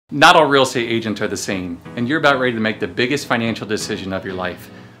Not all real estate agents are the same, and you're about ready to make the biggest financial decision of your life.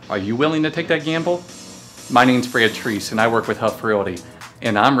 Are you willing to take that gamble? My name's Treas, and I work with Huff Realty,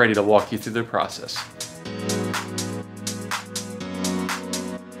 and I'm ready to walk you through the process.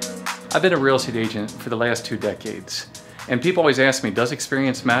 I've been a real estate agent for the last 2 decades, and people always ask me, does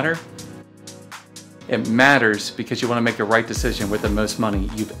experience matter? It matters because you want to make the right decision with the most money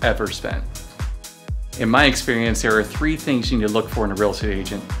you've ever spent. In my experience, there are 3 things you need to look for in a real estate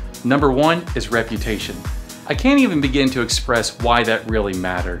agent. Number 1 is reputation. I can't even begin to express why that really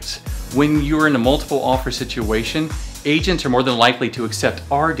matters. When you're in a multiple offer situation, agents are more than likely to accept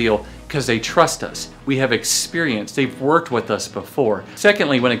our deal because they trust us. We have experience, they've worked with us before.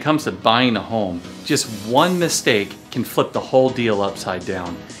 Secondly, when it comes to buying a home, just one mistake can flip the whole deal upside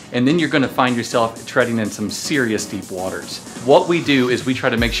down. And then you're going to find yourself treading in some serious deep waters. What we do is we try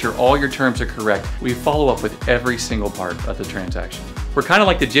to make sure all your terms are correct. We follow up with every single part of the transaction. We're kind of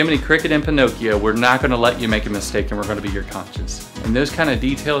like the Jiminy Cricket and Pinocchio. We're not going to let you make a mistake, and we're going to be your conscience. And those kind of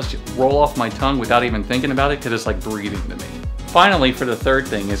details just roll off my tongue without even thinking about it because it's like breathing to me. Finally, for the third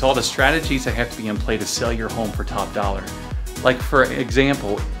thing is all the strategies that have to be in play to sell your home for top dollar. Like for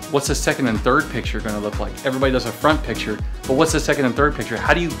example, what's the second and third picture going to look like? Everybody does a front picture, but what's the second and third picture?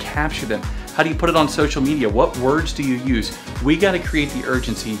 How do you capture them? How do you put it on social media? What words do you use? We got to create the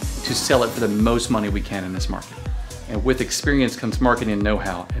urgency to sell it for the most money we can in this market. And with experience comes marketing and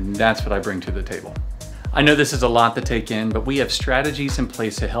know-how, and that's what I bring to the table. I know this is a lot to take in, but we have strategies in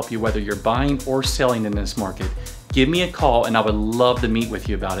place to help you whether you're buying or selling in this market. Give me a call and I would love to meet with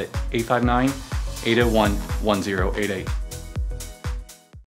you about it. 859-801-1088.